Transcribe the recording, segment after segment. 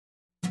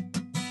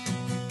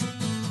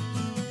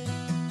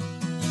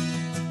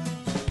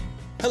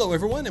Hello,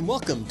 everyone, and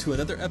welcome to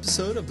another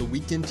episode of the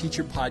Weekend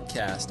Teacher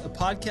Podcast, a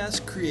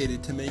podcast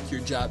created to make your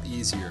job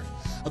easier,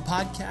 a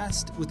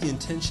podcast with the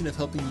intention of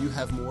helping you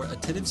have more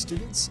attentive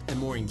students and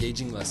more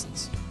engaging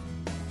lessons.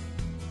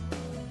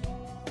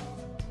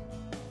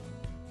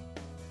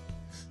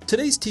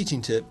 Today's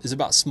teaching tip is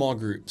about small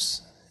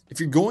groups. If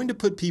you're going to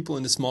put people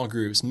into small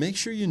groups, make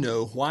sure you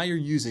know why you're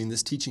using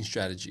this teaching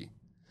strategy,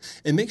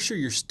 and make sure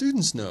your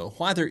students know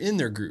why they're in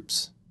their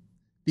groups.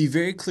 Be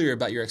very clear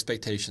about your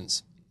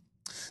expectations.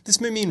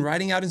 This may mean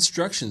writing out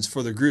instructions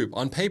for the group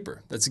on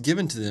paper that's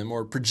given to them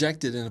or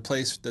projected in a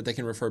place that they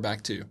can refer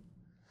back to.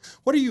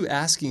 What are you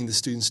asking the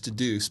students to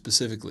do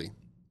specifically?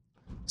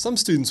 Some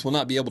students will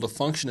not be able to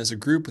function as a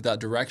group without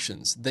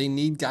directions. They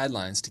need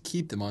guidelines to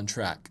keep them on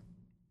track.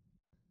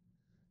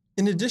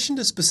 In addition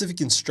to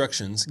specific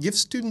instructions, give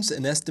students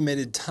an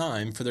estimated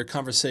time for their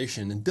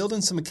conversation and build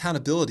in some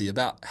accountability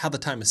about how the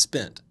time is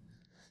spent.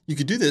 You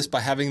could do this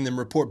by having them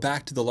report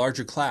back to the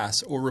larger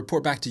class or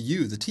report back to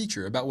you, the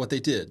teacher, about what they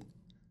did.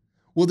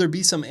 Will there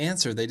be some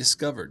answer they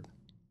discovered?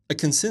 A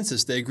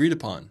consensus they agreed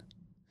upon?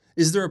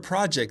 Is there a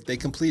project they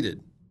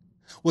completed?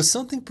 Was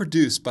something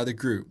produced by the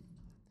group?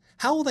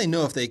 How will they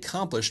know if they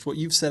accomplished what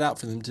you've set out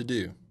for them to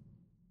do?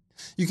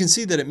 You can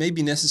see that it may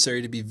be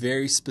necessary to be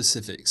very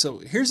specific. So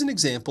here's an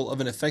example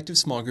of an effective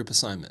small group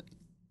assignment.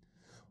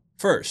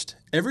 First,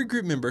 every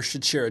group member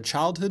should share a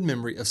childhood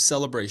memory of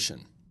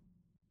celebration.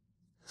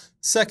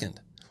 Second,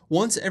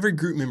 once every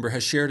group member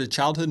has shared a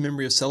childhood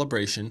memory of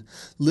celebration,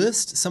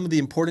 list some of the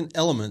important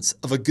elements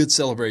of a good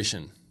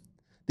celebration.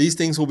 These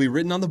things will be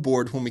written on the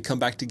board when we come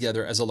back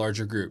together as a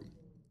larger group.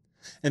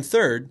 And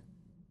third,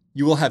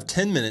 you will have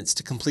 10 minutes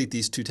to complete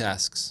these two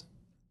tasks.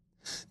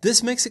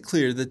 This makes it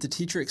clear that the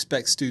teacher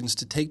expects students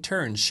to take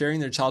turns sharing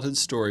their childhood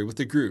story with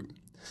the group.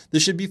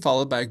 This should be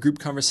followed by a group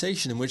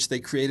conversation in which they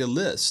create a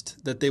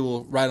list that they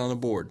will write on a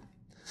board.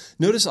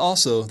 Notice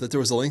also that there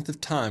was a length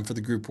of time for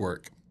the group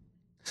work.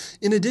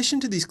 In addition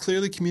to these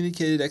clearly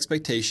communicated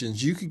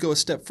expectations, you could go a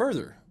step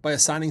further by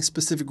assigning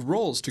specific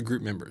roles to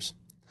group members.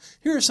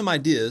 Here are some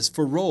ideas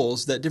for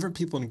roles that different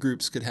people in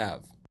groups could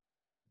have.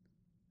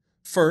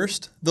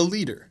 First, the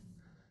leader.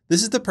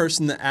 This is the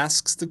person that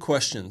asks the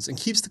questions and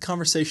keeps the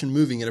conversation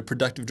moving in a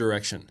productive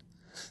direction.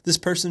 This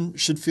person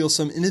should feel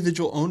some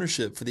individual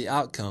ownership for the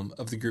outcome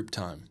of the group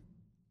time.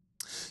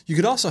 You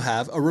could also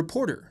have a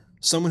reporter.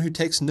 Someone who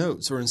takes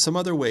notes or in some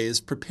other way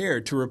is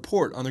prepared to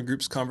report on the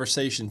group's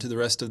conversation to the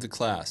rest of the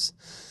class.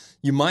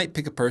 You might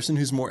pick a person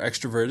who's more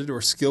extroverted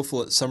or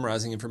skillful at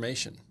summarizing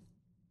information.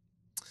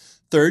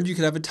 Third, you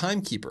could have a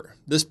timekeeper.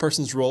 This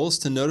person's role is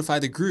to notify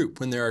the group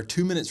when there are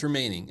 2 minutes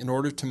remaining in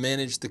order to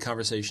manage the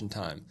conversation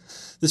time.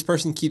 This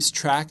person keeps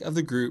track of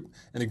the group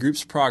and the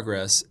group's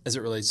progress as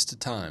it relates to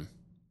time.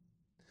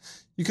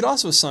 You could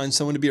also assign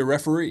someone to be a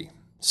referee.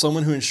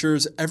 Someone who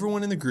ensures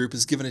everyone in the group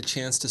is given a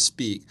chance to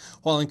speak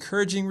while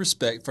encouraging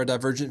respect for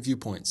divergent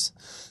viewpoints.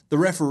 The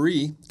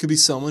referee could be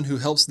someone who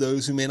helps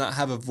those who may not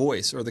have a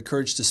voice or the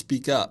courage to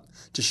speak up,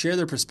 to share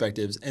their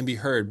perspectives and be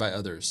heard by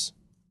others.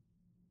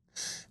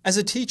 As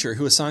a teacher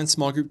who assigns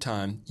small group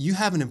time, you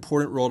have an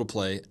important role to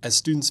play as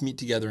students meet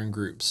together in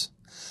groups.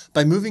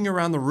 By moving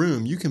around the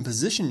room, you can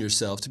position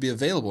yourself to be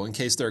available in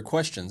case there are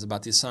questions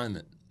about the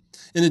assignment.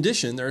 In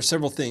addition, there are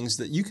several things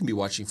that you can be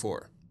watching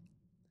for.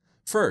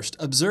 First,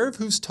 observe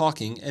who's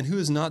talking and who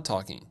is not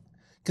talking.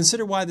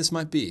 Consider why this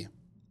might be.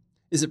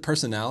 Is it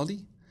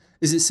personality?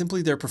 Is it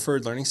simply their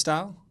preferred learning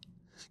style?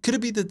 Could it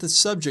be that the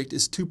subject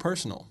is too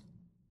personal?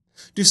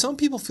 Do some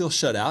people feel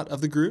shut out of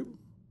the group?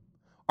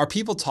 Are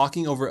people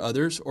talking over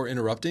others or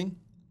interrupting?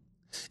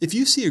 If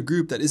you see a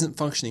group that isn't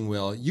functioning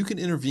well, you can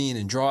intervene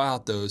and draw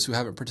out those who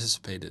haven't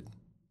participated.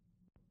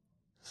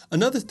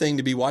 Another thing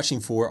to be watching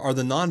for are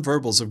the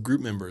nonverbals of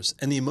group members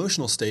and the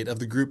emotional state of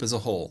the group as a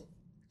whole.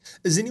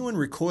 Is anyone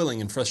recoiling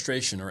in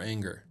frustration or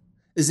anger?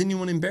 Is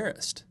anyone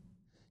embarrassed?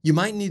 You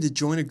might need to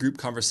join a group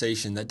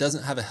conversation that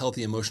doesn't have a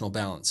healthy emotional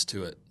balance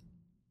to it.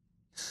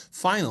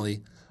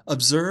 Finally,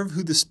 observe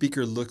who the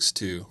speaker looks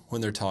to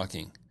when they're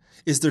talking.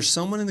 Is there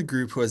someone in the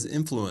group who has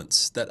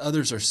influence that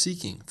others are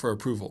seeking for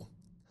approval?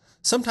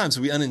 Sometimes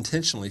we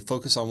unintentionally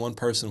focus on one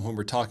person when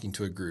we're talking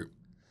to a group.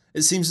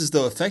 It seems as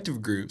though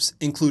effective groups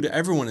include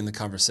everyone in the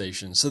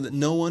conversation so that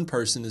no one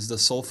person is the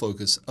sole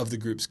focus of the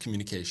group's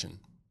communication.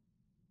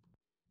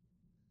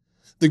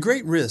 The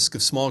great risk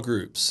of small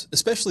groups,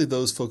 especially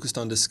those focused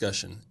on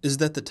discussion, is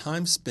that the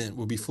time spent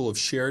will be full of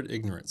shared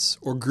ignorance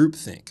or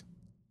groupthink.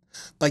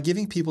 By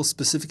giving people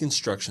specific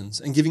instructions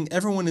and giving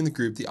everyone in the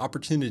group the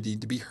opportunity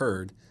to be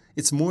heard,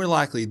 it's more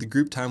likely the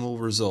group time will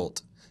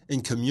result in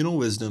communal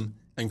wisdom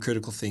and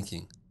critical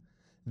thinking.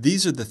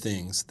 These are the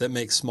things that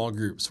make small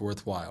groups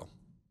worthwhile.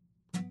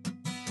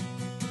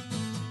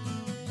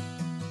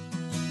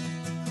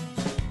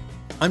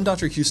 I'm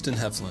Dr. Houston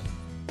Heflin.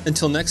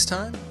 Until next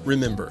time,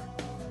 remember,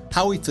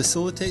 how we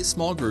facilitate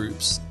small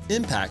groups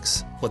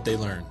impacts what they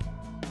learn.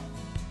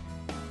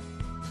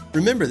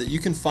 Remember that you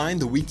can find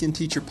the Weekend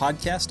Teacher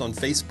Podcast on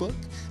Facebook,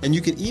 and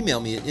you can email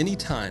me at any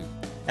time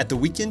at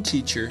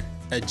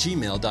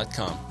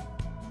theweekendteacher@gmail.com.